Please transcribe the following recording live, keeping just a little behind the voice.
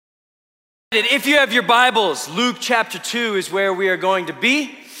If you have your Bibles, Luke chapter 2 is where we are going to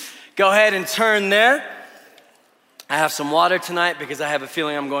be. Go ahead and turn there. I have some water tonight because I have a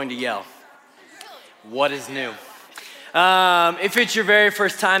feeling I'm going to yell. What is new? If it's your very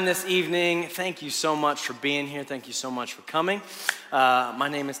first time this evening, thank you so much for being here. Thank you so much for coming. My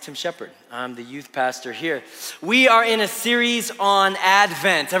name is Tim Shepard. I'm the youth pastor here. We are in a series on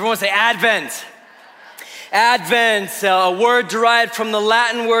Advent. Everyone say Advent. Advent, a word derived from the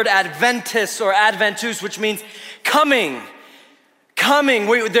Latin word adventus or adventus, which means coming.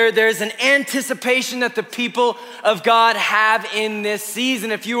 There's an anticipation that the people of God have in this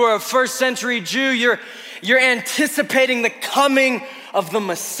season. If you were a first century Jew, you're anticipating the coming of the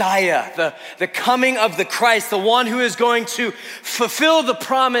Messiah, the coming of the Christ, the one who is going to fulfill the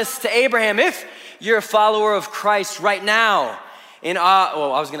promise to Abraham. If you're a follower of Christ right now,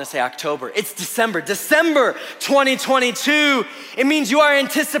 October. It's December 2022. It means you are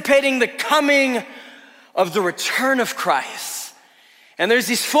anticipating the coming of the return of Christ. And there's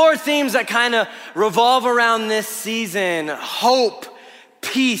these four themes that kind of revolve around this season: hope,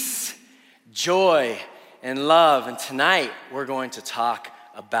 peace, joy, and love. And tonight we're going to talk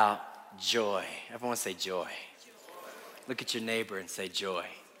about joy. Everyone say joy. Look at your neighbor and say joy.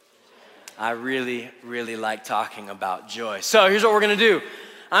 I really like talking about joy. So here's what we're gonna do.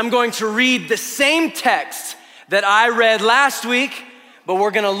 I'm going to read the same text that I read last week, but we're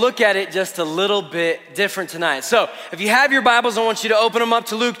gonna look at it just a little bit different tonight. So if you have your Bibles, I want you to open them up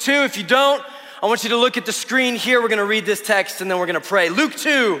to Luke 2. If you don't, I want you to look at the screen here. We're gonna read this text and then we're gonna pray. Luke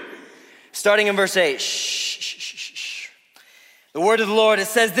 2, starting in verse 8. The word of the Lord, it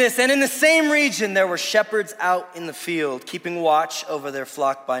says this: "And in the same region there were shepherds out in the field, keeping watch over their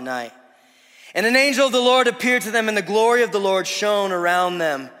flock by night. And an angel of the Lord appeared to them, and the glory of the Lord shone around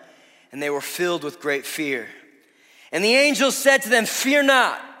them, and they were filled with great fear. And the angel said to them, 'Fear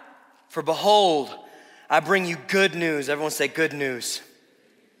not, for behold, I bring you good news.'" Everyone say good news.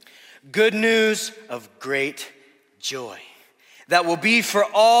 "Good news of great joy that will be for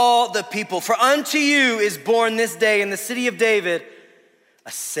all the people. For unto you is born this day in the city of David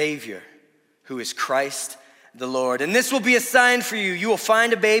a Savior, who is Christ the Lord. And this will be a sign for you. You will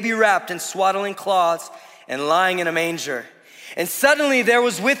find a baby wrapped in swaddling cloths and lying in a manger." And suddenly there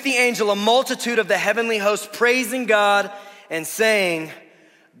was with the angel a multitude of the heavenly host, praising God and saying,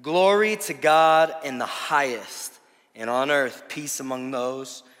 "Glory to God in the highest, and on earth peace among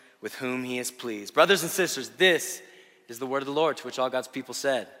those with whom he is pleased." Brothers and sisters, this is the word of the Lord, to which all God's people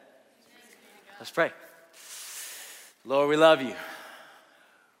said. Let's pray. Lord, we love you.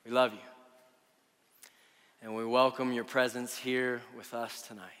 We love you. And we welcome your presence here with us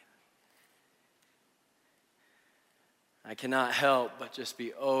tonight. I cannot help but just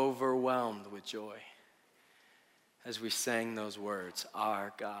be overwhelmed with joy as we sang those words,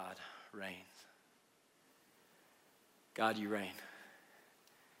 "Our God reigns." God, you reign.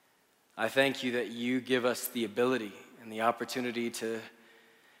 I thank you that you give us the ability and the opportunity to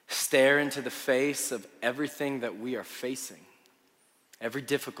stare into the face of everything that we are facing, every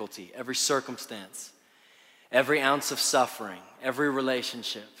difficulty, every circumstance, every ounce of suffering, every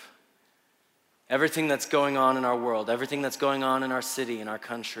relationship, everything that's going on in our world, everything that's going on in our city, in our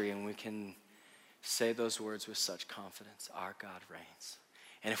country, and we can say those words with such confidence: our God reigns.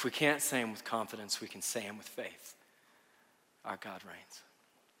 And if we can't say them with confidence, we can say them with faith: our God reigns.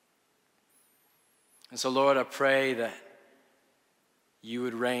 And so, Lord, I pray that you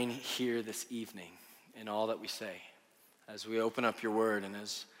would reign here this evening in all that we say, as we open up your word and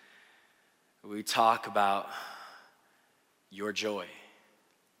as we talk about your joy,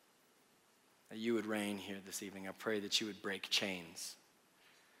 that you would reign here this evening. I pray that you would break chains.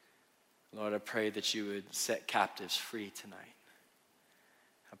 Lord, I pray that you would set captives free tonight.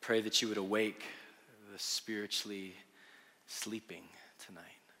 I pray that you would awake the spiritually sleeping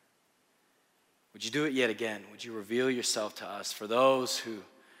tonight. Would you do it yet again? Would you reveal yourself to us for those who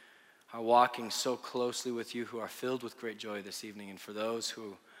are walking so closely with you, who are filled with great joy this evening, and for those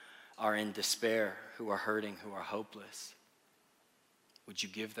who are in despair, who are hurting, who are hopeless? Would you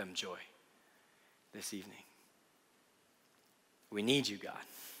give them joy this evening? We need you, God.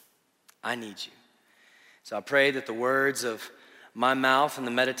 I need you. So I pray that the words of my mouth and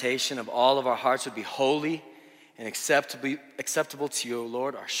the meditation of all of our hearts would be holy and acceptable to you, O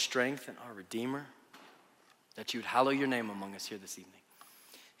Lord, our strength and our Redeemer, that you would hallow your name among us here this evening.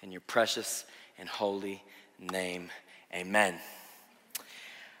 In your precious and holy name, amen.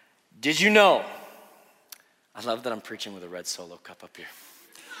 Did you know, I love that I'm preaching with a red Solo cup up here.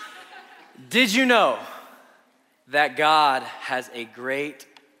 Did you know that God has a great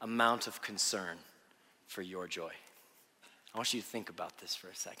amount of concern for your joy? I want you to think about this for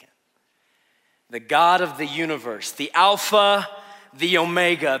a second. the God of the universe, the Alpha, the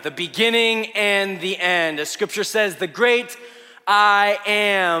Omega, the beginning and the end. As scripture says, the great I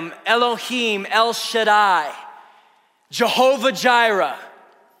am, Elohim, El Shaddai, Jehovah Jireh,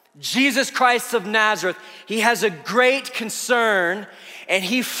 Jesus Christ of Nazareth. He has a great concern, and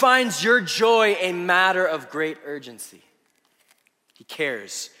he finds your joy a matter of great urgency. He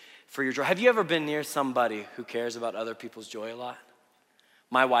cares for your joy. Have you ever been near somebody who cares about other people's joy a lot?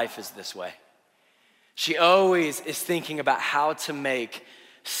 My wife is this way. She always is thinking about how to make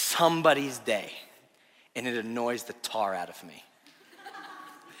somebody's day, and it annoys the tar out of me.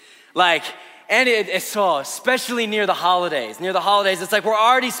 And it's so, especially near the holidays. Near the holidays, it's like we're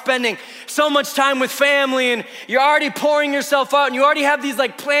already spending so much time with family, and you're already pouring yourself out, and you already have these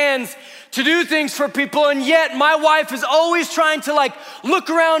plans to do things for people, and yet my wife is always trying to look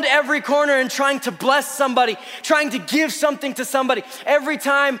around every corner and trying to bless somebody, trying to give something to somebody. Every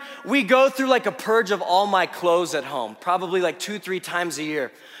time we go through a purge of all my clothes at home, probably 2-3 times a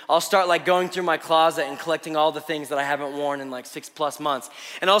year, I'll start going through my closet and collecting all the things that I haven't worn in 6+ months.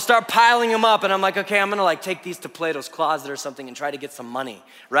 And I'll start piling them up, and I'm like, okay, I'm gonna take these to Plato's Closet or something and try to get some money,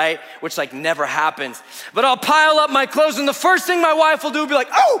 right? Which never happens. But I'll pile up my clothes, and the first thing my wife will do will be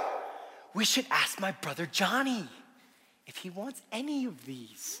oh, we should ask my brother Johnny if he wants any of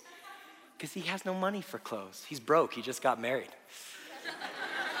these, because he has no money for clothes. He's broke, he just got married.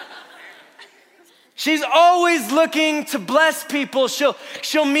 She's always looking to bless people.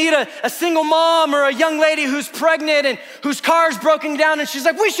 She'll meet a single mom or a young lady who's pregnant and whose car's broken down, and she's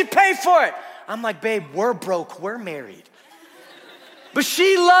like, we should pay for it. I'm like, babe, we're broke, we're married. But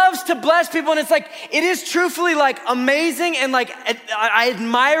she loves to bless people, and it's it is truthfully amazing, and I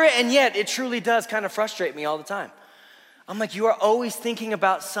admire it, and yet it truly does kind of frustrate me all the time. I'm like, you are always thinking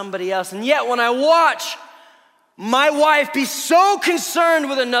about somebody else, and yet when I watch my wife be so concerned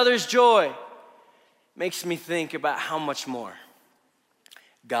with another's joy, it makes me think about how much more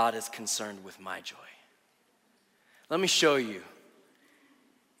God is concerned with my joy. Let me show you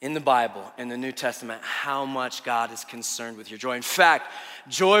in the Bible, in the New Testament, how much God is concerned with your joy. In fact,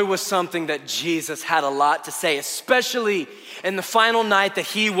 joy was something that Jesus had a lot to say, especially in the final night that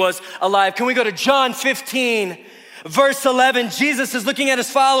he was alive. Can we go to John 15, verse 11? Jesus is looking at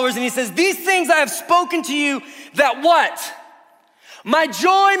his followers and he says, these things I have spoken to you, that what? My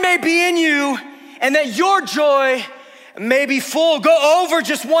joy may be in you, and that your joy may be full. Go over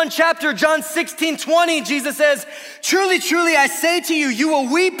just one chapter, John 16:20. Jesus says, truly, truly, I say to you, you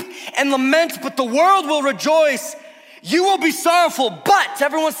will weep and lament, but the world will rejoice. You will be sorrowful, but,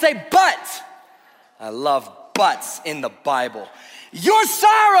 everyone say, but. I love buts in the Bible. Your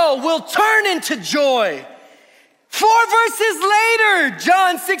sorrow will turn into joy. 4 verses later,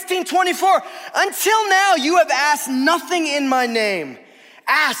 John 16:24. Until now, you have asked nothing in my name.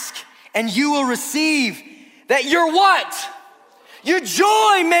 Ask, and you will receive, that your what? Your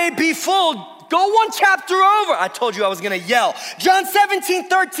joy may be full. Go one chapter over. I told you I was gonna yell. John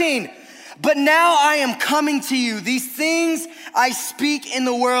 17:13. But now I am coming to you. These things I speak in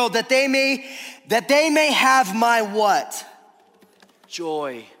the world, that they may have my what?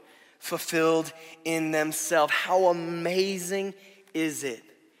 Joy fulfilled in themselves. How amazing is it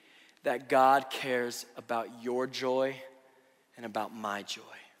that God cares about your joy and about my joy?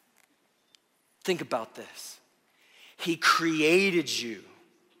 Think about this. He created you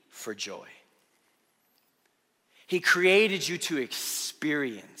for joy. He created you to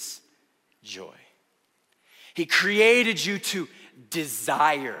experience joy. He created you to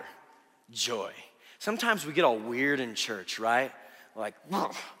desire joy. Sometimes we get all weird in church, right? Like,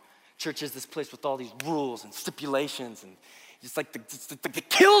 church is this place with all these rules and stipulations and it's like the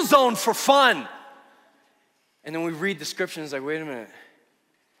kill zone for fun. And then we read the scripture and it's like, wait a minute.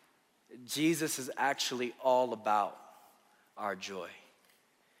 Jesus is actually all about our joy.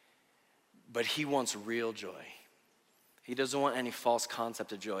 But he wants real joy. He doesn't want any false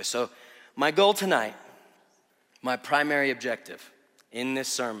concept of joy. So my goal tonight, my primary objective in this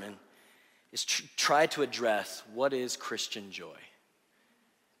sermon is try to address what is Christian joy.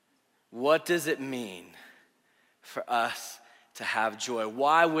 What does it mean for us to have joy?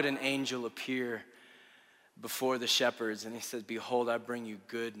 Why would an angel appear before the shepherds and he says, behold, I bring you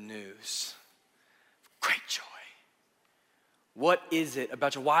good news, great joy? What is it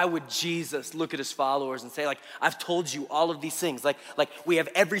about joy? Why would Jesus look at his followers and say, like, I've told you all of these things, like we have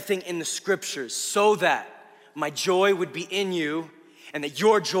everything in the scriptures so that my joy would be in you and that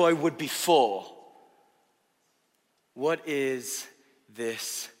your joy would be full? What is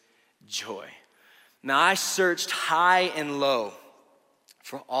this joy? Now, I searched high and low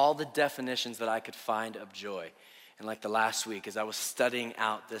for all the definitions that I could find of joy. in like the last week as I was studying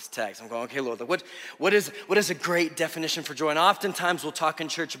out this text. I'm going, okay, Lord, what is a great definition for joy? And oftentimes we'll talk in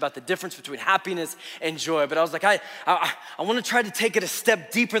church about the difference between happiness and joy. But I was like, I want to try to take it a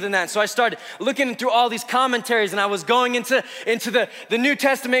step deeper than that. So I started looking through all these commentaries, and I was going into the New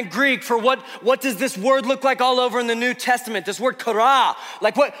Testament Greek for what does this word look like all over in the New Testament? This word kara,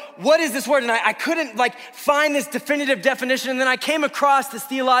 like what is this word? And I couldn't like find this definitive definition. And then I came across this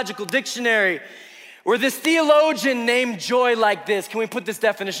theological dictionary where this theologian named joy like this. Can we put this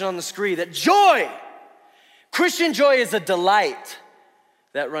definition on the screen? That joy, Christian joy, is a delight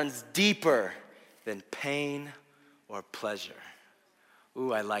that runs deeper than pain or pleasure.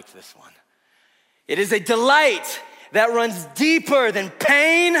 Ooh, I like this one. It is a delight that runs deeper than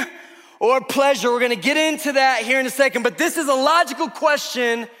pain or pleasure. We're gonna get into that here in a second, but this is a logical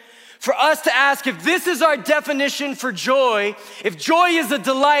question for us to ask. If this is our definition for joy, if joy is a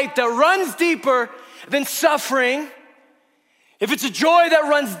delight that runs deeper than suffering, if it's a joy that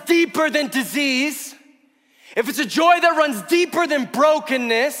runs deeper than disease, if it's a joy that runs deeper than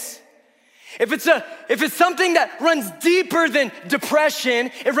brokenness, if it's something that runs deeper than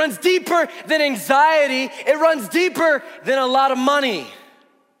depression, it runs deeper than anxiety, it runs deeper than a lot of money,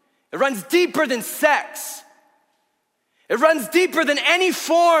 it runs deeper than sex, it runs deeper than any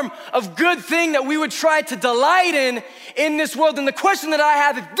form of good thing that we would try to delight in this world. And the question that I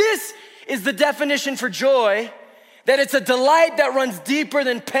have, if this is the definition for joy, that it's a delight that runs deeper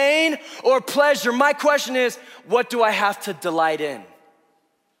than pain or pleasure, my question is, what do I have to delight in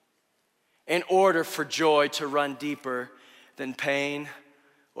order for joy to run deeper than pain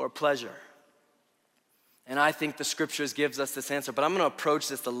or pleasure? And I think the scriptures gives us this answer, but I'm gonna approach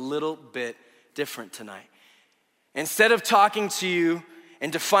this a little bit different tonight. Instead of talking to you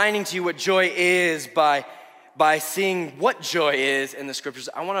and defining to you what joy is by seeing what joy is in the scriptures,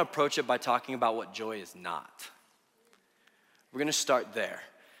 I want to approach it by talking about what joy is not. We're going to start there.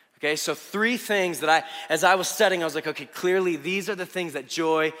 Okay, so 3 things that as I was studying, I was like, okay, clearly these are the things that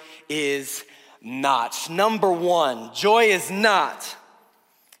joy is not. Number 1, joy is not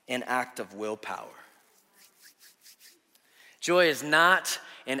an act of willpower. Joy is not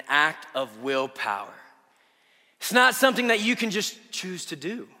an act of willpower. It's not something that you can just choose to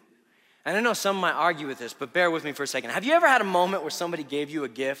do. And I know some might argue with this, but bear with me for a second. Have you ever had a moment where somebody gave you a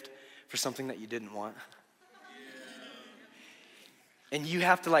gift for something that you didn't want? And you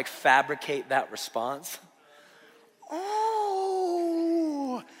have to like fabricate that response?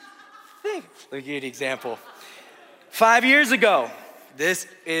 Oh, let me give you an example. 5 years ago, this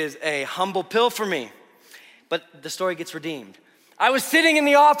is a humble pill for me, but the story gets redeemed. I was sitting in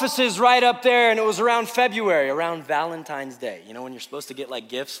the offices right up there, and it was around February, around Valentine's Day. You know, when you're supposed to get like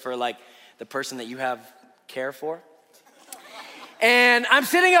gifts for like the person that you have care for. And I'm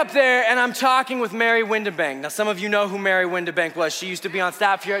sitting up there and I'm talking with Mary Windebank. Now, some of you know who Mary Windebank was. She used to be on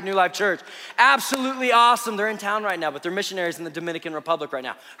staff here at New Life Church. Absolutely awesome. They're in town right now, but they're missionaries in the Dominican Republic right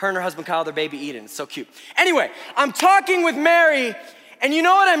now. Her and her husband Kyle, their baby Eden. It's so cute. Anyway, I'm talking with Mary, and you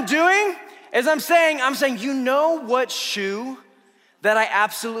know what I'm doing? Is I'm saying, you know what shoe that I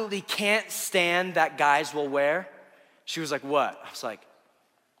absolutely can't stand that guys will wear? She was like, what? I was like,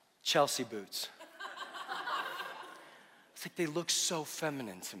 Chelsea boots. It's like, they look so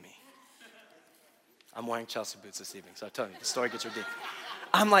feminine to me. I'm wearing Chelsea boots this evening, so I tell you, the story gets redeemed.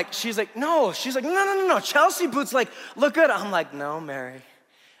 She's like, no, Chelsea boots like look good. I'm like, no, Mary,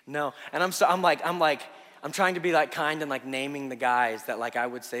 no. And I'm trying to be like kind and like naming the guys that like I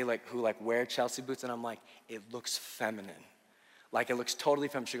would say like who like wear Chelsea boots, and I'm like, it looks feminine. Like it looks totally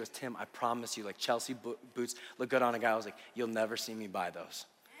feminine. She goes, Tim, I promise you, like Chelsea boots look good on a guy. I was like, you'll never see me buy those.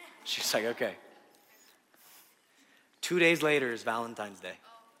 She's like, okay. 2 days later is Valentine's Day.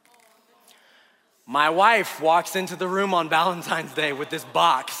 My wife walks into the room on Valentine's Day with this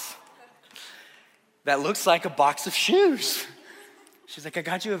box that looks like a box of shoes. She's like, I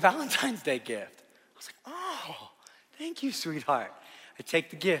got you a Valentine's Day gift. I was like, oh, thank you, sweetheart. I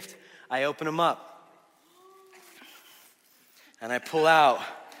take the gift, I open them up, and I pull out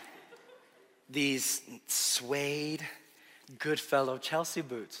these suede Goodfellow Chelsea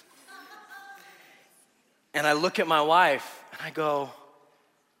boots. And I look at my wife and I go,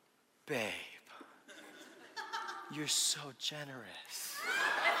 babe, you're so generous.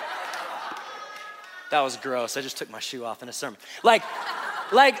 That was gross. I just took my shoe off in a sermon. I'm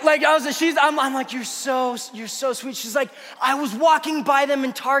like, you're so sweet. She's like, I was walking by them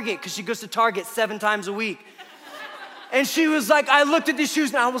in Target, because she goes to Target 7 times a week. And she was like, I looked at these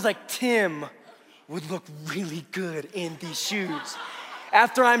shoes and I was like, Tim would look really good in these shoes.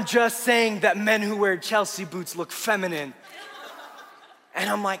 After I'm just saying that men who wear Chelsea boots look feminine. And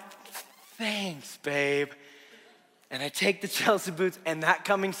I'm like, thanks, babe. And I take the Chelsea boots, and that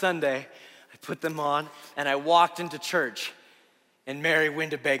coming Sunday, I put them on, and I walked into church, and Mary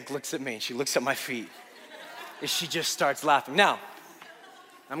Windebank looks at me, and she looks at my feet, and she just starts laughing. Now,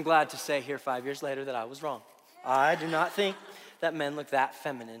 I'm glad to say here 5 years later that I was wrong. I do not think that men look that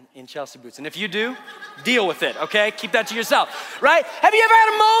feminine in Chelsea boots. And if you do, deal with it, okay? Keep that to yourself, right? Have you ever had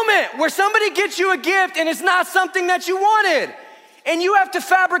a moment where somebody gets you a gift and it's not something that you wanted, and you have to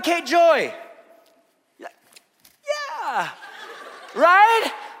fabricate joy? Yeah,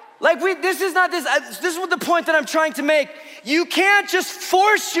 right? Like this is what the point that I'm trying to make. You can't just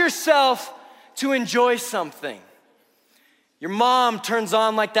force yourself to enjoy something. Your mom turns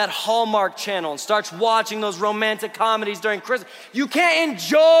on like that Hallmark channel and starts watching those romantic comedies during Christmas. You can't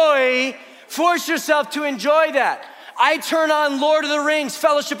force yourself to enjoy that. I turn on Lord of the Rings,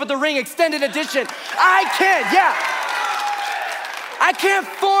 Fellowship of the Ring, extended edition. I can't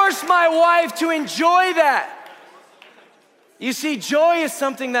force my wife to enjoy that. You see, joy is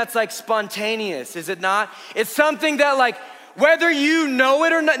something that's like spontaneous, is it not? It's something that like, whether you know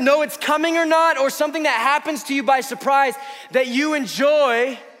it or not, know it's coming or not, or something that happens to you by surprise that you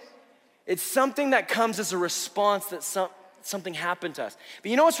enjoy, it's something that comes as a response that something happened to us. But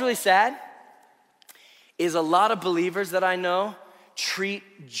you know what's really sad? Is a lot of believers that I know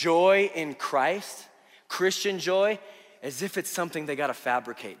treat joy in Christ, Christian joy, as if it's something they gotta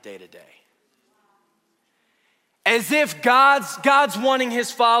fabricate day to day. As if God's wanting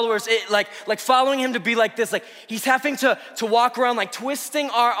his followers, like following him to be like this, like he's having to walk around like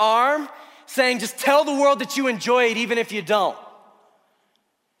twisting our arm, saying just tell the world that you enjoy it even if you don't.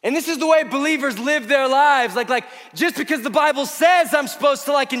 And this is the way believers live their lives, like just because the Bible says I'm supposed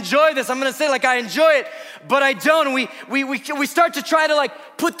to like enjoy this, I'm gonna say like I enjoy it, but I don't. And we start to try to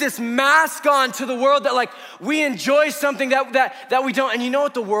like put this mask on to the world that like we enjoy something that we don't. And you know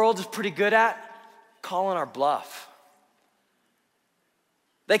what the world is pretty good at? Calling our bluff.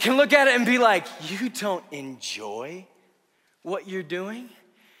 They can look at it and be like, you don't enjoy what you're doing?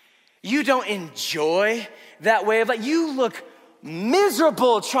 You don't enjoy that way of life? You look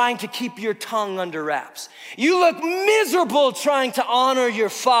miserable trying to keep your tongue under wraps. You look miserable trying to honor your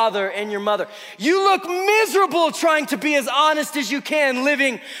father and your mother. You look miserable trying to be as honest as you can,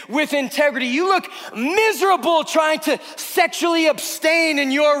 living with integrity. You look miserable trying to sexually abstain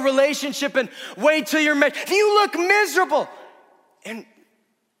in your relationship and wait till you're married. You look miserable. And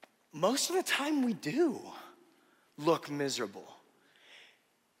most of the time we do look miserable.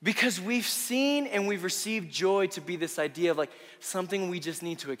 Because we've seen and we've received joy to be this idea of like something we just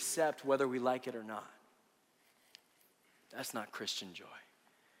need to accept whether we like it or not. That's not Christian joy.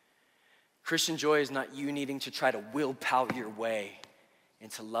 Christian joy is not you needing to try to willpower your way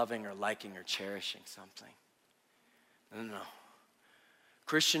into loving or liking or cherishing something. No.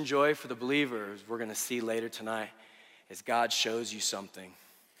 Christian joy for the believers, we're gonna see later tonight, is God shows you something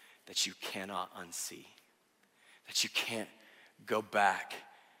that you cannot unsee, that you can't go back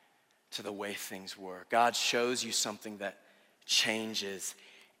to the way things were. God shows you something that changes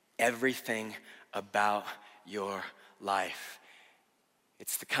everything about your life.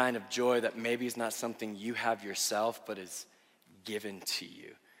 It's the kind of joy that maybe is not something you have yourself, but is given to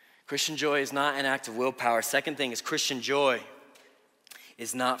you. Christian joy is not an act of willpower. Second thing is Christian joy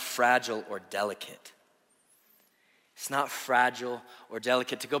is not fragile or delicate. It's not fragile or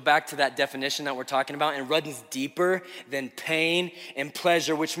delicate. To go back to that definition that we're talking about, it runs deeper than pain and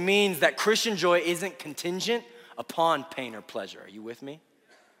pleasure, which means that Christian joy isn't contingent upon pain or pleasure. Are you with me?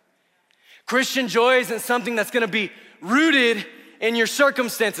 Christian joy isn't something that's gonna be rooted in your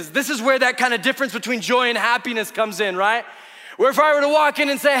circumstances. This is where that kind of difference between joy and happiness comes in, right? Where if I were to walk in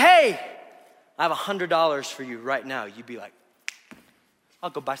and say, hey, I have $100 for you right now, you'd be like,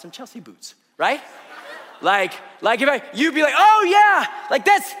 I'll go buy some Chelsea boots, right? Like you'd be like, oh yeah, like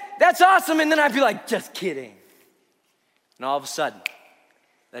that's awesome. And then I'd be like, just kidding. And all of a sudden,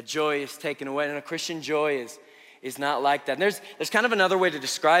 that joy is taken away. And a Christian joy is not like that. And there's kind of another way to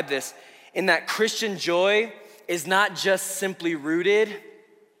describe this, in that Christian joy is not just simply rooted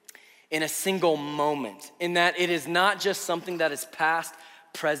in a single moment, in that it is not just something that is past,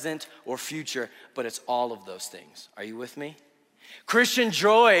 present, or future, but it's all of those things. Are you with me? Christian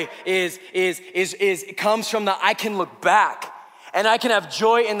joy it comes from the I can look back and I can have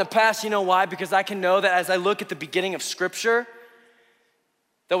joy in the past. You know why? Because I can know that as I look at the beginning of Scripture,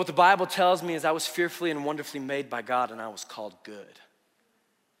 that what the Bible tells me is I was fearfully and wonderfully made by God and I was called good.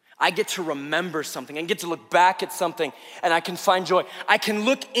 I get to remember something and get to look back at something and I can find joy. I can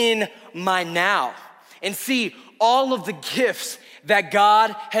look in my now and see all of the gifts that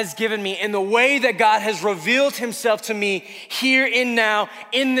God has given me, in the way that God has revealed himself to me here and now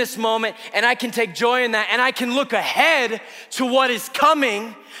in this moment. And I can take joy in that, and I can look ahead to what is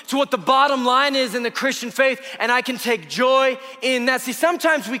coming, to what the bottom line is in the Christian faith, and I can take joy in that. See,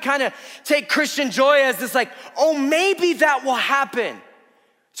 sometimes we kind of take Christian joy as this like, oh, maybe that will happen.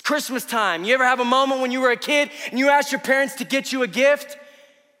 It's Christmas time. You ever have a moment when you were a kid and you asked your parents to get you a gift?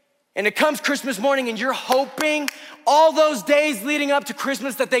 And it comes Christmas morning and you're hoping all those days leading up to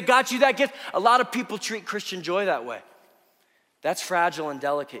Christmas that they got you that gift. A lot of people treat Christian joy that way. That's fragile and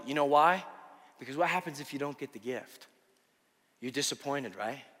delicate. You know why? Because what happens if you don't get the gift? You're disappointed,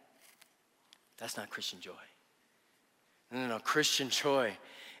 right? That's not Christian joy. No. Christian joy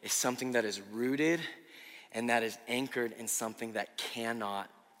is something that is rooted and that is anchored in something that cannot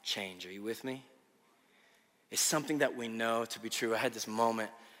change. Are you with me? It's something that we know to be true. I had this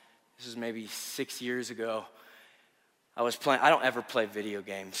moment. This was maybe 6 years ago. I don't ever play video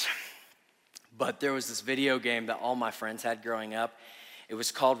games, but there was this video game that all my friends had growing up. It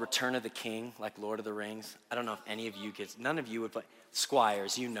was called Return of the King, like Lord of the Rings. I don't know if any of you kids, none of you would play.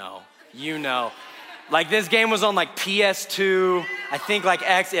 Squires, you know. Like this game was on like PS2, I think like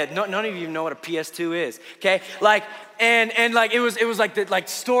X, yeah, none of you know what a PS2 is, okay? Like, and like it was like the like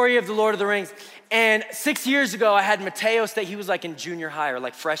story of the Lord of the Rings. And 6 years ago, I had Mateo stay. He was like in junior high or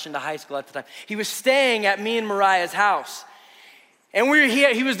like fresh into high school at the time. He was staying at me and Mariah's house. And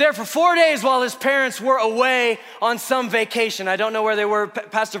he was there for 4 days while his parents were away on some vacation. I don't know where they were.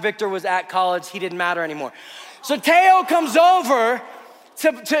 Pastor Victor was at college. He didn't matter anymore. So Teo comes over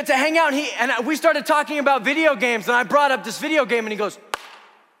to hang out, and we started talking about video games, and I brought up this video game, and he goes,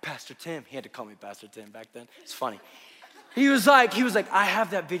 Pastor Tim. He had to call me Pastor Tim back then. It's funny. He was like, I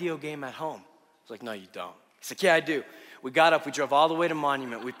have that video game at home. I was like, no, you don't. He's like, yeah, I do. We got up, we drove all the way to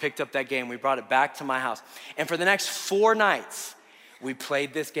Monument, we picked up that game, we brought it back to my house. And for the next 4 nights, we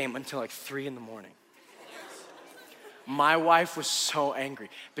played this game until like 3 a.m. My wife was so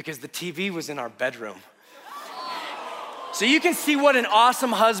angry because the TV was in our bedroom. So you can see what an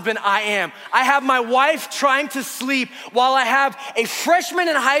awesome husband I am. I have my wife trying to sleep while I have a freshman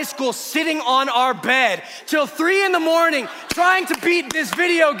in high school sitting on our bed till 3 a.m. trying to beat this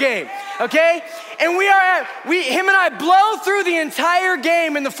video game, okay? And him and I blow through the entire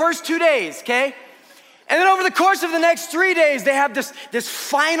game in the first 2 days, okay? And then over the course of the next 3 days, they have this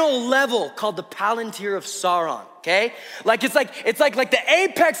final level called the Palantir of Sauron, okay? Like it's like the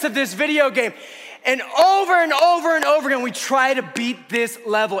apex of this video game. And over and over and over again, we try to beat this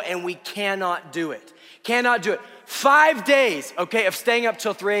level and we cannot do it. 5 days, okay, of staying up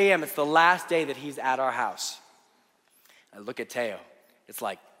till 3 a.m. It's the last day that he's at our house. I look at Teo. It's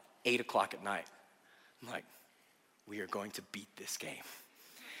like 8 o'clock at night. I'm like, we are going to beat this game.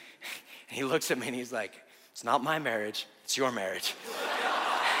 And he looks at me and he's like, it's not my marriage, it's your marriage.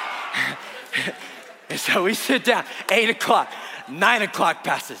 And so we sit down, 8 o'clock. 9 o'clock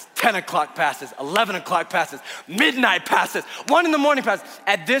passes, 10 o'clock passes, 11 o'clock passes, midnight passes, 1 a.m. passes.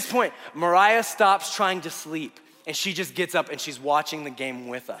 At this point, Mariah stops trying to sleep and she just gets up and she's watching the game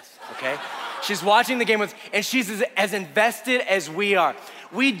with us, okay? She's watching the game with us and she's as invested as we are.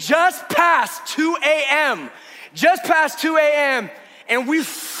 We just passed 2 a.m., and we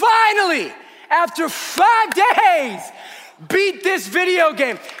finally, after 5 days, beat this video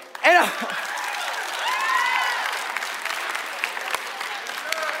game. And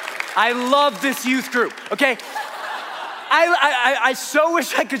I love this youth group, okay? I so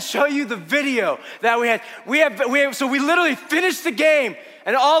wish I could show you the video that we had. So we literally finished the game,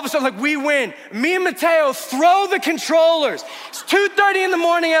 and all of a sudden, like, we win. Me and Mateo throw the controllers. It's 2:30 in the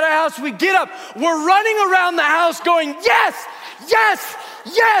morning at our house. We get up. We're running around the house going, yes, yes,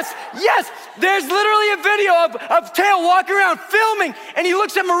 yes, yes. There's literally a video of Teo walking around filming, and he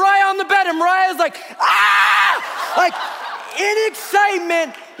looks at Mariah on the bed, and Mariah's like, ah! Like, in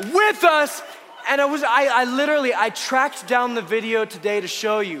excitement with us. And I tracked down the video today to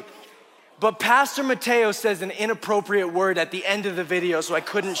show you. But Pastor Mateo says an inappropriate word at the end of the video, so I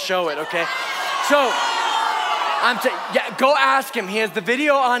couldn't show it, okay? So, go ask him. He has the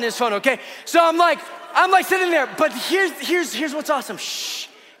video on his phone, okay? So I'm like sitting there, but here's what's awesome. Shh,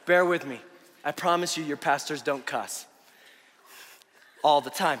 bear with me. I promise you, your pastors don't cuss. All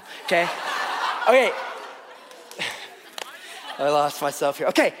the time, okay? Okay. I lost myself here.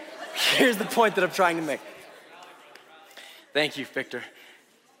 Okay, here's the point that I'm trying to make. Thank you, Victor.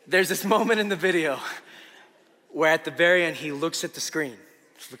 There's this moment in the video where at the very end, he looks at the screen,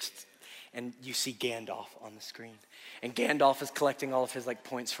 and you see Gandalf on the screen. And Gandalf is collecting all of his like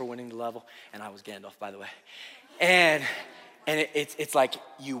points for winning the level. And I was Gandalf, by the way. And it's like,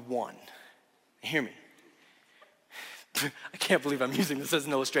 you won. Hear me. I can't believe I'm using this as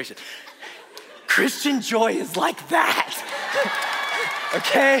an illustration. Christian joy is like that,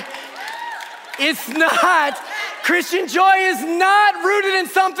 okay? It's not, Christian joy is not rooted in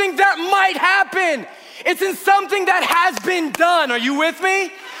something that might happen. It's in something that has been done. Are you with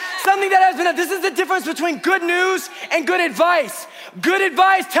me? Something that has been done. This is the difference between good news and good advice. Good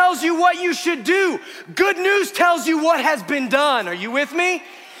advice tells you what you should do. Good news tells you what has been done. Are you with me?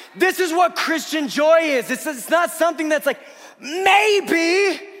 This is what Christian joy is. It's not something that's like,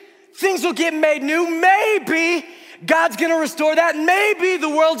 maybe things will get made new. Maybe God's gonna restore that. Maybe the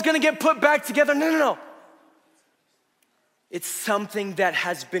world's gonna get put back together. No. It's something that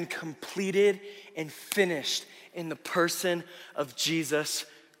has been completed and finished in the person of Jesus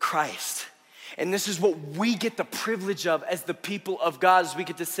Christ. And this is what we get the privilege of as the people of God, as we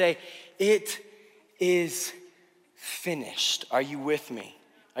get to say, it is finished. Are you with me?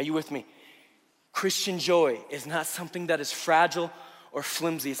 Are you with me? Christian joy is not something that is fragile or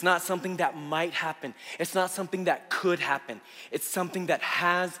flimsy. It's not something that might happen. It's not something that could happen. It's something that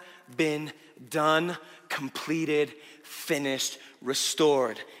has been done, completed, finished,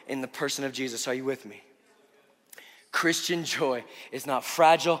 restored in the person of Jesus. Are you with me? Christian joy is not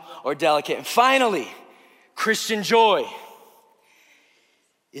fragile or delicate. And finally, Christian joy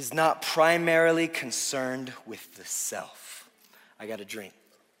is not primarily concerned with the self. I got a drink.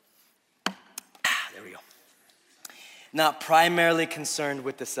 There we go. Not primarily concerned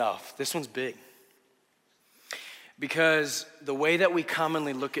with the self. This one's big. Because the way that we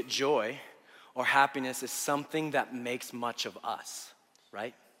commonly look at joy or happiness is something that makes much of us,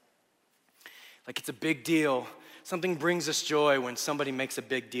 right? Like it's a big deal. Something brings us joy when somebody makes a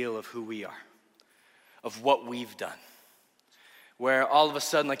big deal of who we are, of what we've done. Where all of a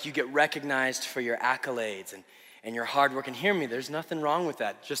sudden, like you get recognized for your accolades and your hard work. And hear me, there's nothing wrong with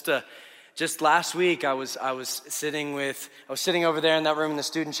that. Just last week, I was sitting over there in that room in the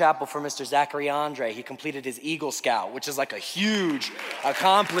student chapel for Mr. Zachary Andre. He completed his Eagle Scout, which is like a huge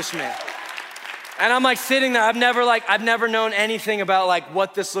accomplishment. And I'm like sitting there, I've never known anything about like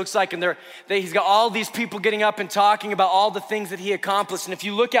what this looks like. And he's got all these people getting up and talking about all the things that he accomplished. And if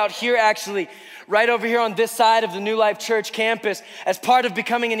you look out here actually, right over here on this side of the New Life Church campus, as part of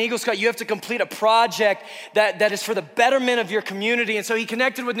becoming an Eagle Scout, you have to complete a project that is for the betterment of your community. And so he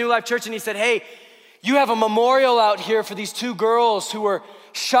connected with New Life Church and he said, hey, you have a memorial out here for these two girls who were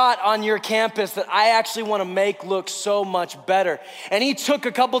shot on your campus that I actually want to make look so much better. And he took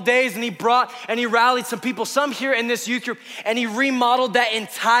a couple days and he rallied some people, some here in this youth group, and he remodeled that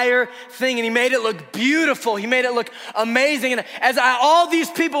entire thing and he made it look beautiful. He made it look amazing. And as all these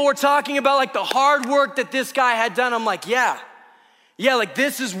people were talking about like the hard work that this guy had done, I'm like, yeah, like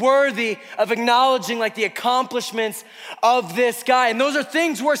this is worthy of acknowledging like the accomplishments of this guy. And those are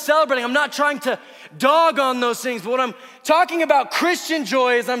things we're celebrating. I'm not trying to dog on those things, but what I'm talking about Christian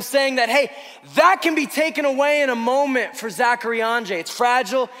joy is I'm saying that, hey, that can be taken away in a moment for Zachary Andre. It's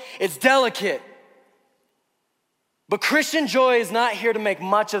fragile, it's delicate. But Christian joy is not here to make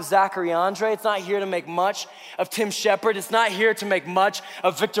much of Zachary Andre. It's not here to make much of Tim Shepard. It's not here to make much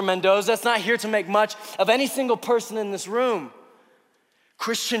of Victor Mendoza. It's not here to make much of any single person in this room.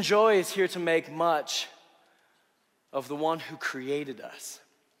 Christian joy is here to make much of the one who created us.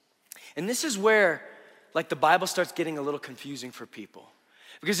 And this is where like the Bible starts getting a little confusing for people.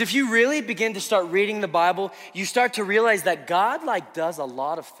 Because if you really begin to start reading the Bible, you start to realize that God like does a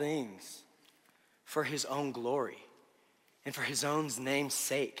lot of things for his own glory and for his own name's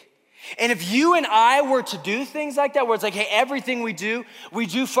sake. And if you and I were to do things like that, where it's like, hey, everything we do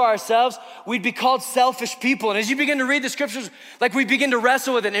for ourselves, we'd be called selfish people. And as you begin to read the scriptures, like we begin to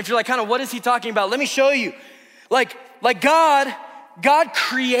wrestle with it. And if you're like, kind of, what is he talking about? Let me show you. Like God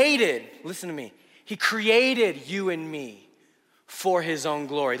created, listen to me, he created you and me for his own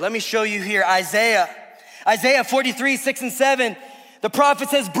glory. Let me show you here, Isaiah 43, 6 and 7. The prophet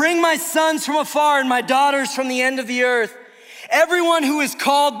says, bring my sons from afar and my daughters from the end of the earth. Everyone who is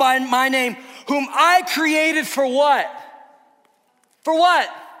called by my name, whom I created for what? For what?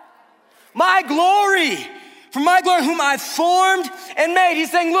 My glory. For my glory, whom I formed and made.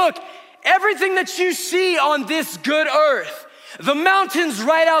 He's saying, look, everything that you see on this good earth, the mountains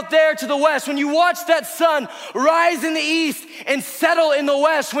right out there to the west, when you watch that sun rise in the east and settle in the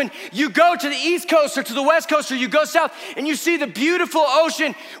west, when you go to the east coast or to the west coast or you go south and you see the beautiful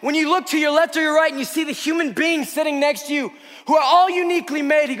ocean, when you look to your left or your right and you see the human beings sitting next to you who are all uniquely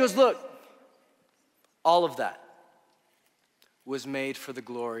made, he goes, look, all of that was made for the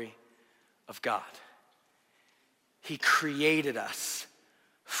glory of God. He created us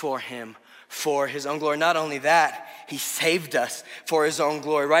for him for his own glory. Not only that, he saved us for his own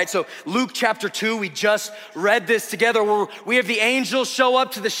glory, right? So Luke chapter 2, we just read this together where we have the angel show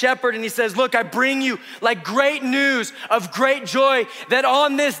up to the shepherd and he says, look, I bring you like great news of great joy that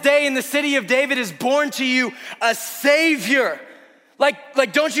on this day in the city of David is born to you a savior.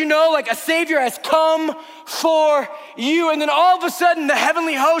 Like, don't you know, like a savior has come for you. And then all of a sudden the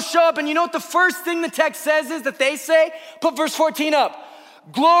heavenly hosts show up and you know what the first thing the text says is that they say? Put verse 14 up.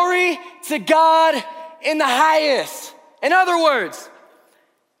 Glory to God in the highest. In other words,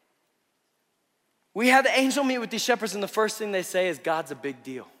 we have the angel meet with these shepherds and the first thing they say is God's a big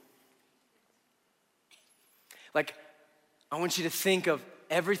deal. Like, I want you to think of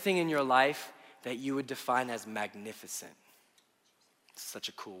everything in your life that you would define as magnificent. It's such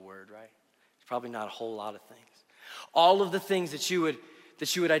a cool word, right? It's probably not a whole lot of things. All of the things that you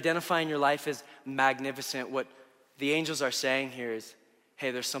would identify in your life as magnificent, what the angels are saying here is, hey,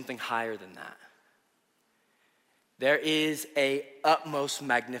 there's something higher than that. There is a utmost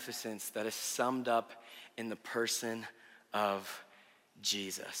magnificence that is summed up in the person of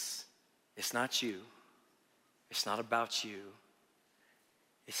Jesus. It's not you. It's not about you.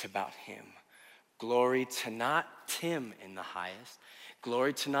 It's about him. Glory to not Tim in the highest.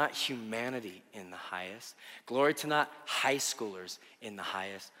 Glory to not humanity in the highest. Glory to not high schoolers in the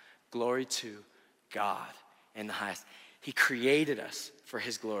highest. Glory to God in the highest. He created us for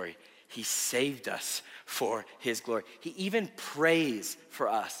his glory. He saved us for his glory. He even prays for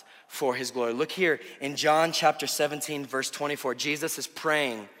us for his glory. Look here in John chapter 17, verse 24. Jesus is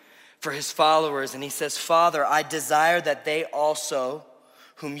praying for his followers and he says, Father, I desire that they also,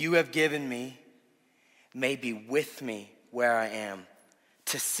 whom you have given me, may be with me where I am,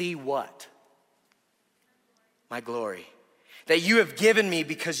 to see what? My glory. That you have given me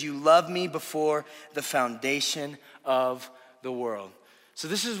because you loved me before the foundation of the world. So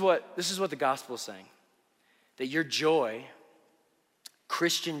this is what the gospel is saying. That your joy,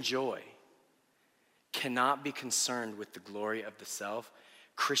 Christian joy, cannot be concerned with the glory of the self.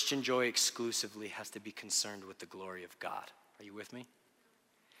 Christian joy exclusively has to be concerned with the glory of God. Are you with me?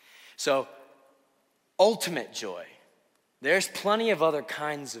 So, ultimate joy. There's plenty of other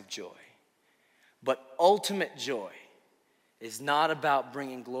kinds of joy. But ultimate joy is not about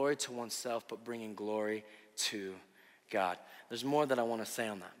bringing glory to oneself, but bringing glory to God. There's more that I want to say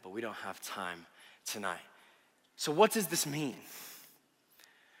on that, but we don't have time tonight. So what does this mean?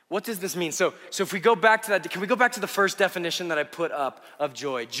 What does this mean? So if we go back to that, can we go back to the first definition that I put up of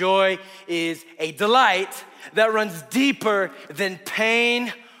joy? Joy is a delight that runs deeper than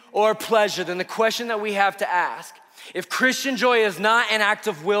pain or pleasure. Then the question that we have to ask, if Christian joy is not an act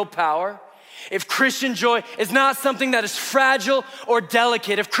of willpower, if Christian joy is not something that is fragile or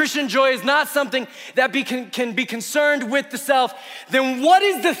delicate, if Christian joy is not something that can be concerned with the self, then what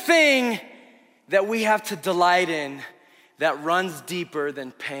is the thing that we have to delight in that runs deeper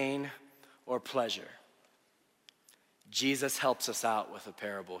than pain or pleasure? Jesus helps us out with a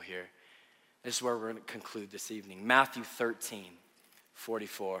parable here. This is where we're going to conclude this evening. Matthew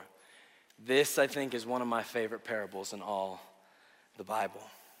 13:44. This, I think, is one of my favorite parables in all the Bible.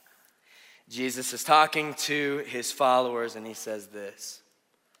 Jesus is talking to his followers and he says this.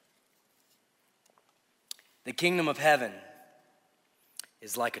 The kingdom of heaven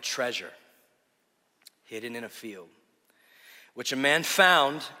is like a treasure hidden in a field, which a man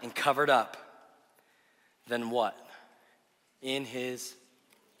found and covered up. Then what? In his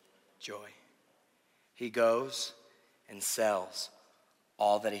joy, he goes and sells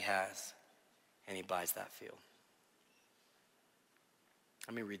all that he has and he buys that field.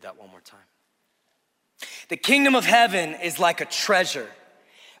 Let me read that one more time. The kingdom of heaven is like a treasure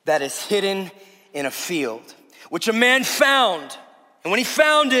that is hidden in a field, which a man found. And when he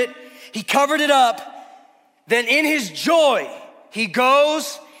found it, he covered it up. Then in his joy, he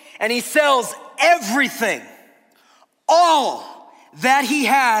goes and he sells everything, all that he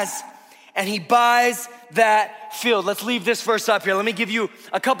has, and he buys that field. Let's leave this verse up here. Let me give you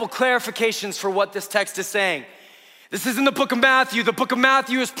a couple clarifications for what this text is saying. This is in the book of Matthew. The book of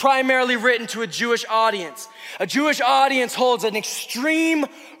Matthew is primarily written to a Jewish audience. A Jewish audience holds an extreme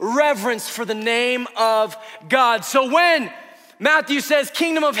reverence for the name of God. So when Matthew says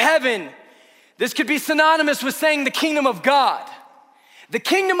kingdom of heaven, this could be synonymous with saying the kingdom of God. The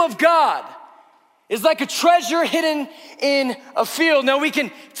kingdom of God is like a treasure hidden in a field. Now we can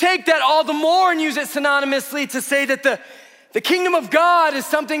take that all the more and use it synonymously to say that the kingdom of God is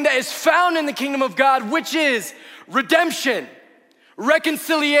something that is found in the kingdom of God, which is redemption,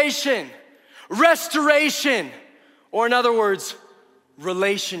 reconciliation, restoration, or in other words,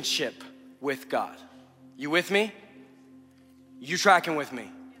 relationship with God. You with me? You tracking with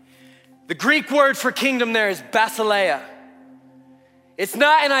me? The Greek word for kingdom there is basileia. It's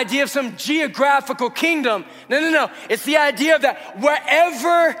not an idea of some geographical kingdom. No. It's the idea of that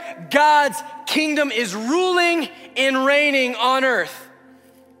wherever God's kingdom is ruling and reigning on earth.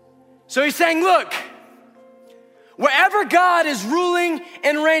 So he's saying, look, wherever God is ruling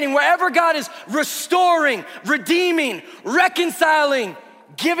and reigning, wherever God is restoring, redeeming, reconciling,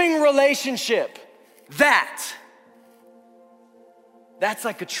 giving relationship, that's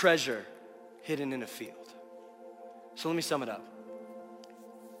like a treasure hidden in a field. So let me sum it up.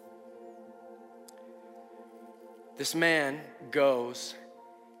 This man goes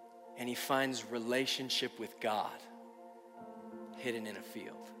and he finds relationship with God hidden in a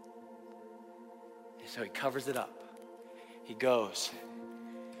field. And so he covers it up. He goes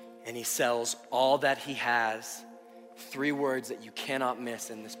and he sells all that he has. 3 words that you cannot miss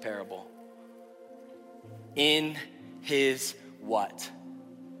in this parable. In his what?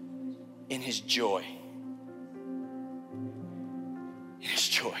 In his joy. In his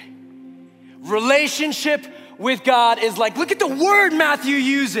joy. Relationship with God is like, look at the word Matthew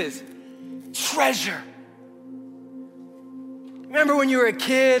uses. Treasure. Remember when you were a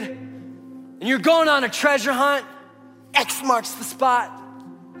kid and you're going on a treasure hunt? X marks the spot,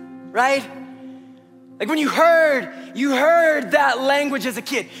 right? Like when you heard that language as a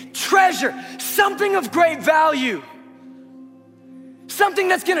kid. Treasure, something of great value. Something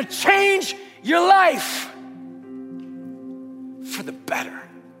that's gonna change your life for the better.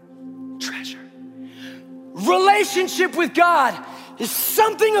 Treasure. Relationship with God is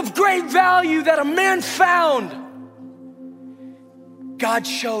something of great value that a man found. God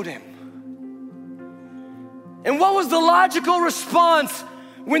showed him. And what was the logical response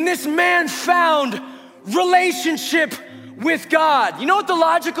when this man found relationship with God? You know what the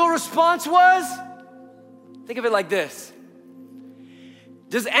logical response was? Think of it like this.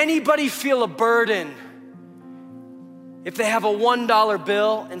 Does anybody feel a burden if they have a $1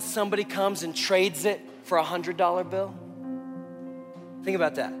 bill and somebody comes and trades it for a $100 bill? Think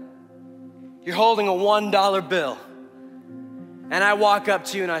about that. You're holding a $1 bill and I walk up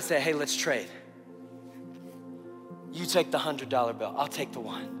to you and I say, hey, let's trade. You take the $100 bill, I'll take the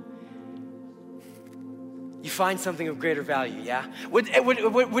one. You find something of greater value, yeah? Would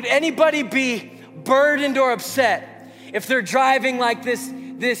anybody be burdened or upset if they're driving like this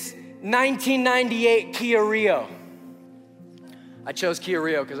 1998 Kia Rio? I chose Kia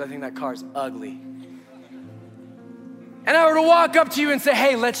Rio because I think that car's ugly. And I were to walk up to you and say,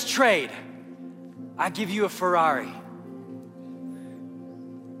 hey, let's trade. I give you a Ferrari.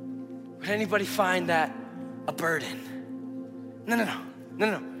 Would anybody find that a burden?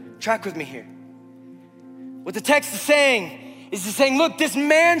 No. Track with me here. What the text is saying is it's saying, look, this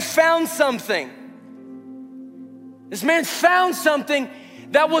man found something. This man found something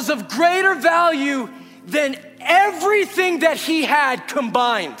that was of greater value than everything that he had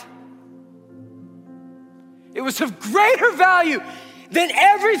combined. It was of greater value than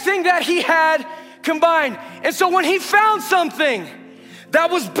everything that he had combined. And so when he found something that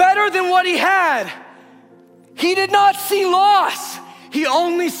was better than what he had, he did not see loss. He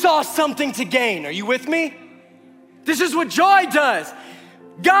only saw something to gain. Are you with me? This is what joy does.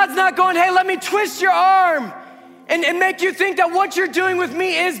 God's not going, hey, let me twist your arm and make you think that what you're doing with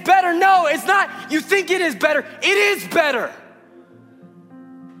me is better. No, it's not. You think it is better. It is better.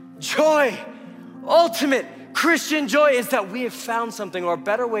 Joy, ultimate Christian joy is that we have found something, or a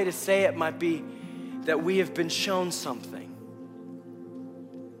better way to say it might be that we have been shown something.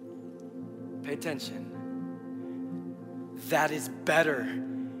 Pay attention. That is better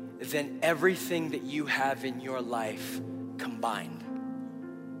than everything that you have in your life combined.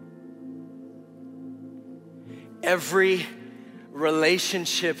 Every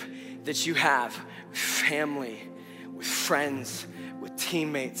relationship that you have, with family, with friends, with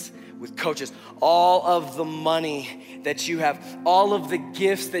teammates, with coaches, all of the money that you have, all of the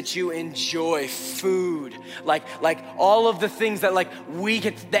gifts that you enjoy, food, like all of the things that we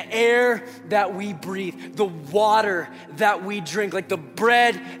get, the air that we breathe, the water that we drink, like the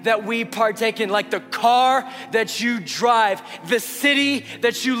bread that we partake in, like the car that you drive, the city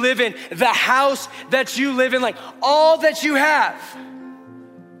that you live in, the house that you live in, like all that you have.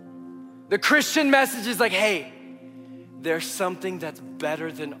 The Christian message is like, hey, there's something that's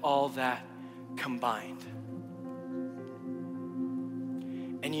better than all that combined.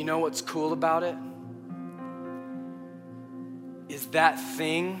 And you know what's cool about it? Is that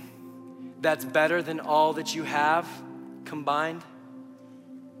thing that's better than all that you have combined,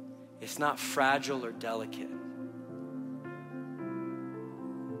 it's not fragile or delicate.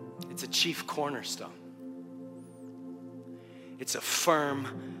 It's a chief cornerstone. It's a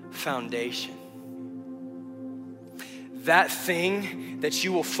firm foundation. That thing that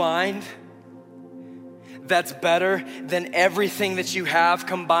you will find that's better than everything that you have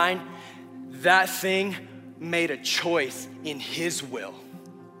combined, that thing made a choice in his will.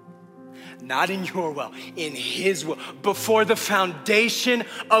 Not in your will, in his will. Before the foundation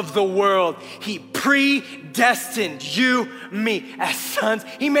of the world, he predestined you, me, as sons.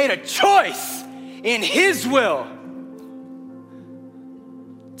 He made a choice in his will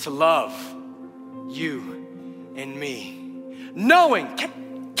to love you and me. Knowing,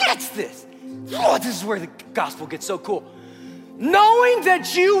 catch this. Oh, this is where the gospel gets so cool. Knowing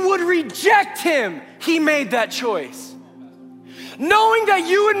that you would reject him, he made that choice. Knowing that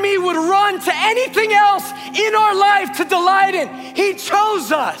you and me would run to anything else in our life to delight in, he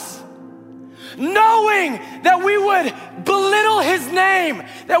chose us. Knowing that we would belittle his name,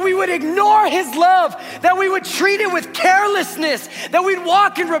 that we would ignore his love, that we would treat it with carelessness, that we'd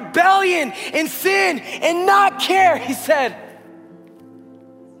walk in rebellion and sin and not care, he said,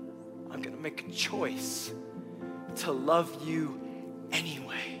 I'm gonna make a choice to love you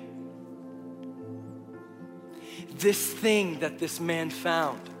anyway. This thing that this man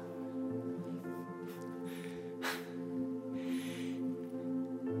found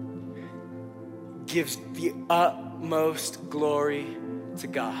gives the utmost glory to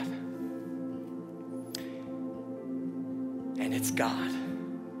God. And it's God.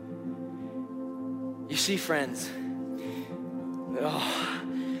 You see, friends,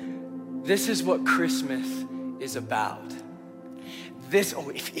 this is what Christmas is about.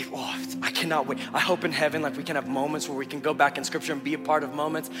 I cannot wait. I hope in heaven, like we can have moments where we can go back in scripture and be a part of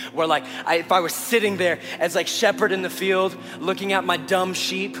moments where if I was sitting there as like shepherd in the field, looking at my dumb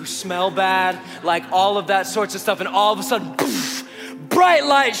sheep who smell bad, like all of that sorts of stuff, and all of a sudden, poof, bright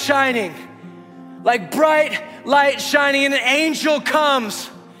light shining, and an angel comes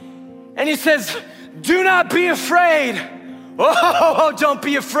and he says, do not be afraid. Oh, don't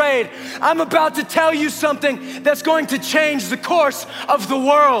be afraid. I'm about to tell you something that's going to change the course of the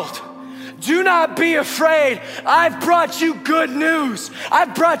world. Do not be afraid. I've brought you good news.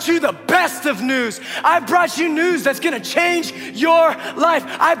 I've brought you the best of news. I've brought you news that's gonna change your life.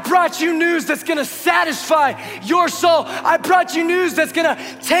 I've brought you news that's gonna satisfy your soul. I brought you news that's gonna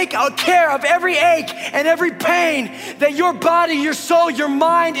take care of every ache and every pain that your body, your soul, your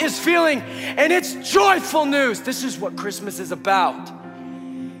mind is feeling. And it's joyful news. This is what Christmas is about.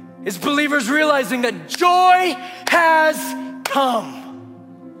 It's believers realizing that joy has come.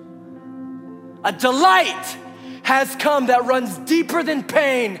 A delight has come that runs deeper than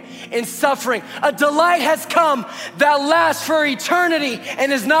pain and suffering. A delight has come that lasts for eternity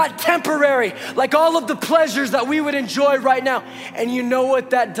and is not temporary, like all of the pleasures that we would enjoy right now. And you know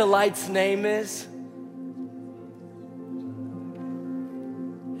what that delight's name is?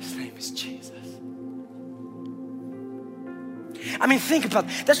 His name is Jesus. I mean, think about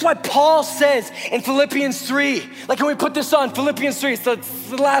it. That's why Paul says in Philippians 3, like, can we put this on? Philippians 3, so it's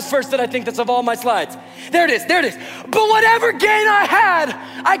the last verse that I think that's of all my slides. There it is. But whatever gain I had,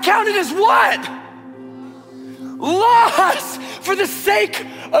 I counted as what? Loss for the sake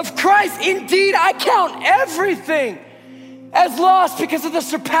of Christ. Indeed, I count everything as loss because of the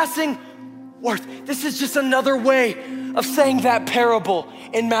surpassing worth. This is just another way of saying that parable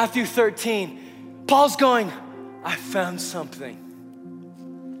in Matthew 13. Paul's going, I found something.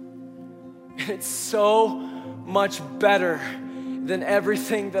 And it's so much better than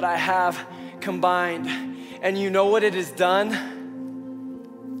everything that I have combined. And you know what it has done?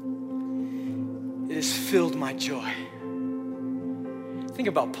 It has filled my joy. Think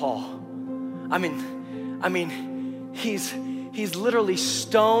about Paul. I mean, he's literally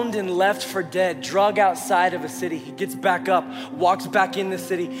stoned and left for dead, drug outside of a city. He gets back up, walks back in the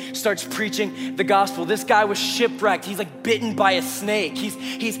city, starts preaching the gospel. This guy was shipwrecked. He's like bitten by a snake.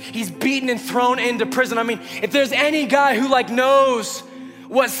 He's beaten and thrown into prison. I mean, if there's any guy who like knows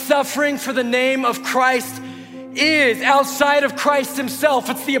what suffering for the name of Christ is outside of Christ himself,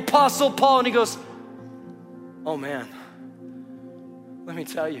 it's the Apostle Paul. And he goes, oh man, let me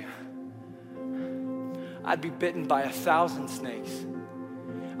tell you, I'd be bitten by 1,000 snakes.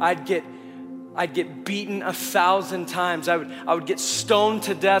 I'd get beaten 1,000 times. I would get stoned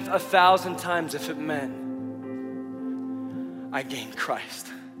to death 1,000 times if it meant I gain Christ.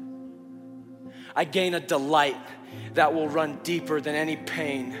 I gain a delight that will run deeper than any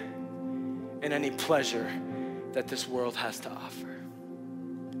pain and any pleasure that this world has to offer.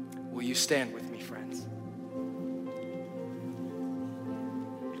 Will you stand with me, friends?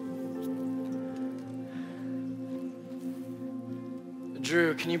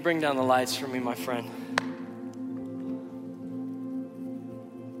 Drew, can you bring down the lights for me, my friend?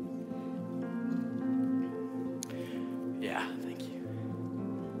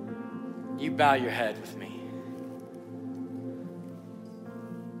 You bow your head with me.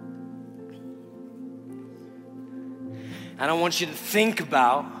 And I want you to think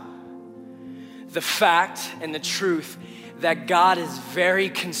about the fact and the truth that God is very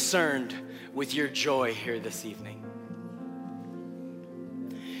concerned with your joy here this evening.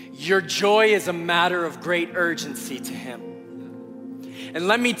 Your joy is a matter of great urgency to Him. And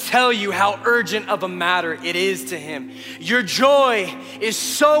let me tell you how urgent of a matter it is to Him. Your joy is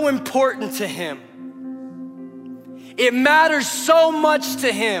so important to Him. It matters so much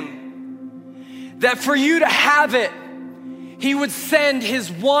to Him that for you to have it, He would send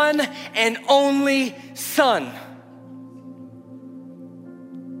His one and only Son.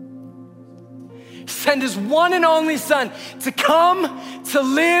 Send His one and only Son to come, to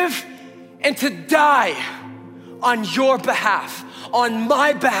live, and to die on your behalf, on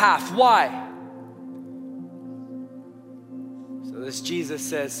my behalf. Why? So this Jesus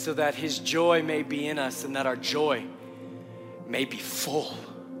says, so that His joy may be in us and that our joy may be full.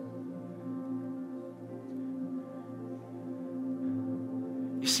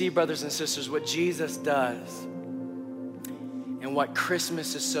 You see, brothers and sisters, what Jesus does and what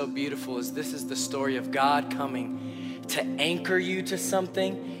Christmas is so beautiful is this is the story of God coming to anchor you to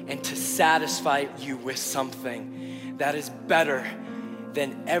something and to satisfy you with something that is better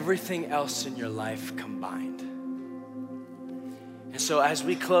than everything else in your life combined. And so as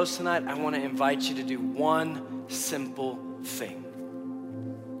we close tonight, I want to invite you to do one simple thing.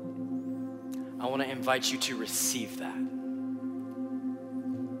 I want to invite you to receive that.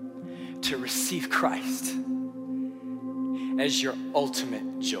 To receive Christ as your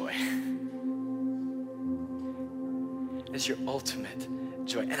ultimate joy. As your ultimate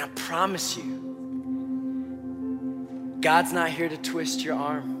joy. And I promise you, God's not here to twist your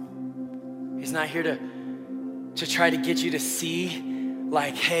arm. He's not here to try to get you to see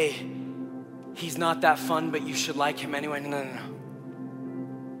like, hey, He's not that fun, but you should like Him anyway. No.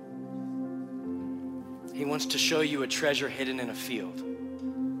 He wants to show you a treasure hidden in a field.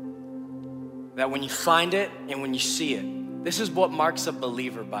 That when you find it and when you see it, this is what marks a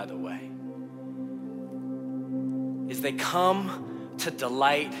believer, by the way, is they come to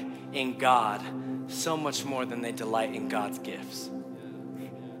delight in God so much more than they delight in God's gifts.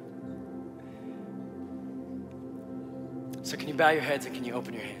 So can you bow your heads and can you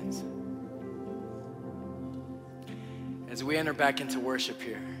open your hands? As we enter back into worship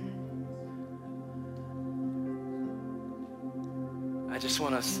here, I just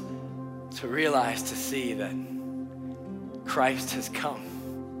want us to realize, to see that Christ has come.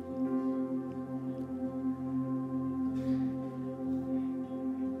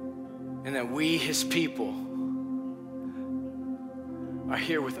 And that we, His people, are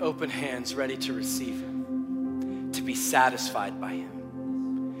here with open hands, ready to receive Him, to be satisfied by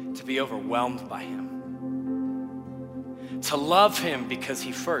Him, to be overwhelmed by Him, to love Him because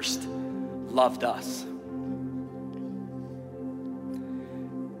He first loved us.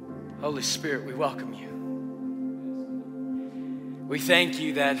 Holy Spirit, we welcome you. We thank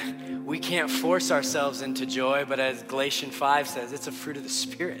you that we can't force ourselves into joy, but as Galatians 5 says, it's a fruit of the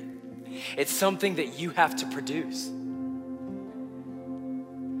Spirit. It's something that you have to produce.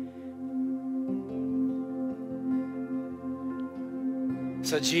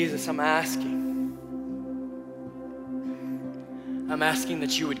 So Jesus, I'm asking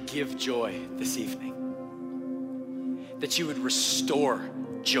that you would give joy this evening, that you would restore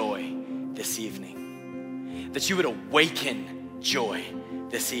joy this evening, that you would awaken joy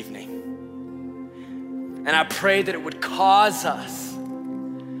this evening. And I pray that it would cause us,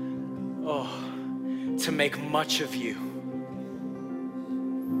 to make much of you.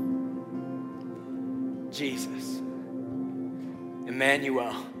 Jesus,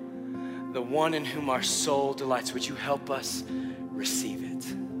 Emmanuel, the one in whom our soul delights, would you help us receive it?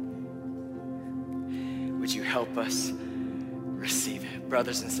 Would you help us receive it?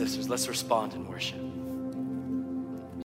 Brothers and sisters, let's respond in worship.